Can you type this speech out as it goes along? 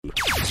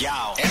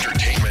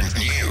Entertainment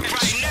news.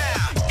 Right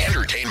now.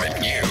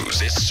 Entertainment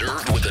news is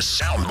served with a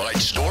Soundbite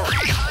Story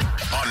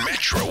on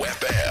Metro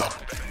FM.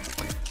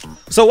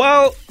 So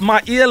while my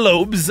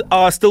earlobes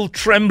are still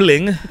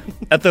trembling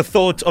at the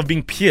thought of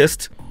being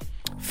pierced,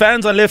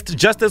 fans are left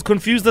just as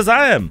confused as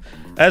I am,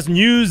 as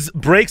news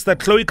breaks that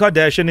Khloe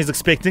Kardashian is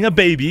expecting a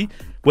baby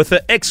with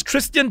her ex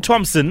Tristan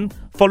Thompson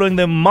following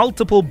their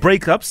multiple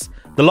breakups.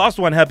 The last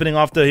one happening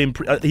after he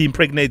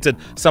impregnated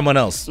someone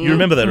else. You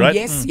remember that, right?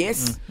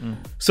 Yes.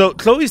 So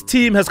Khloe's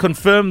team has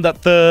confirmed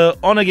that the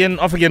on-again,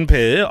 off-again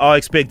pair are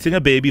expecting a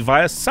baby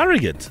via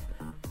surrogate.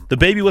 The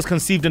baby was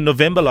conceived in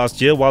November last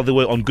year while they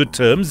were on good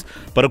terms,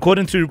 but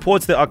according to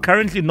reports, they are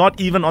currently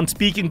not even on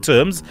speaking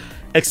terms,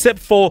 except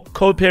for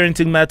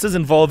co-parenting matters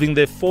involving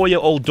their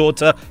 4-year-old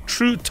daughter,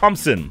 True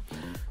Thompson.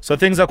 So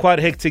things are quite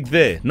hectic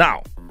there.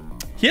 Now,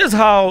 here's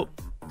how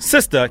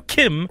sister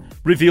Kim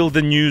revealed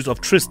the news of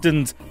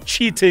Tristan's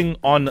cheating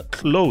on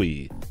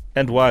Khloe,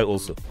 and why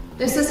also.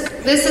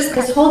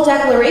 This whole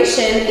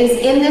declaration is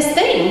in this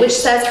thing, which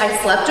says I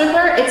slept with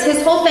her. It's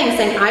his whole thing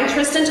saying I'm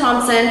Tristan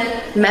Thompson,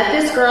 met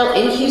this girl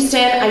in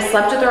Houston. I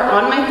slept with her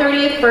on my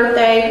 30th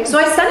birthday. So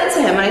I sent it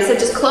to him and I said,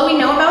 does Khloe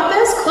know about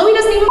this? Khloe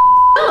doesn't even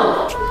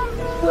know.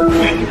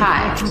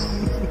 Hi.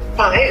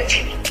 Hi.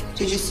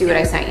 Did you see what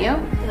I sent you?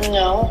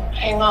 No,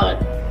 hang on.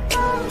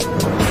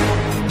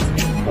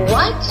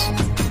 What?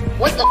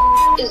 What the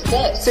is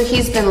this? So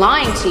he's been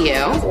lying to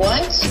you.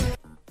 What?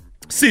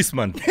 Sis,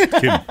 man,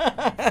 Kim.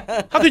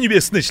 How can you be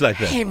a snitch like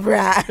that? Hey,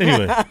 bruh.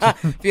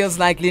 Anyway. Feels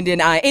like Lindy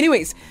and I.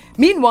 Anyways,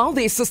 meanwhile,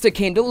 their sister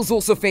Kendall is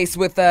also faced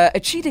with a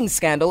cheating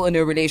scandal in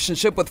her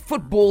relationship with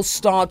football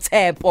star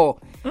Teppo.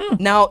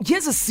 Now,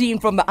 here's a scene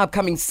from the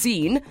upcoming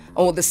season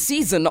on the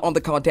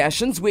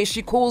Kardashians where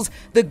she calls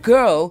the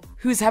girl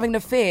who's having an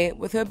affair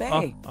with her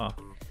bae.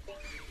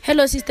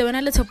 Hello, sister. When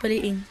I let her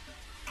in.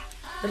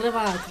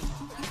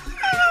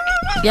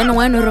 Ya no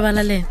want to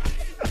robala le.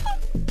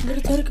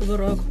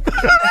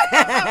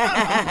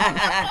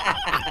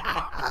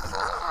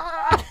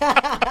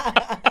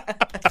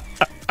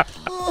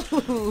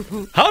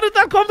 How did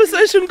that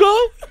conversation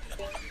go?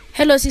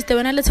 Hello, sister.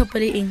 When I let her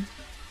in.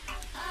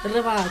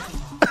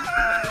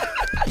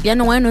 Ya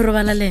no want to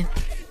robala le.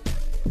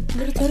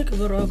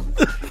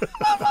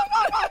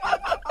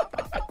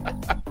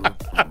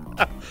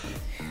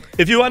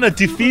 If you want to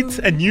defeat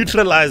and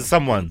neutralize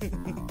someone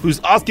who's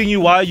asking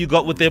you why you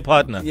got with their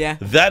partner,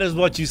 that is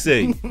what you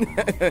say.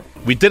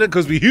 We did it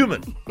because we're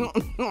human.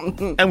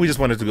 And we just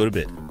wanted to go to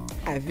bed.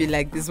 I feel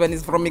like this one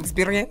is from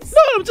experience.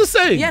 No, I'm just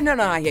saying. Yeah, no,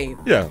 I hear you.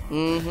 Yeah.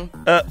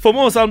 For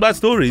more Soundbite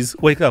Stories,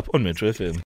 wake up on Metro FM.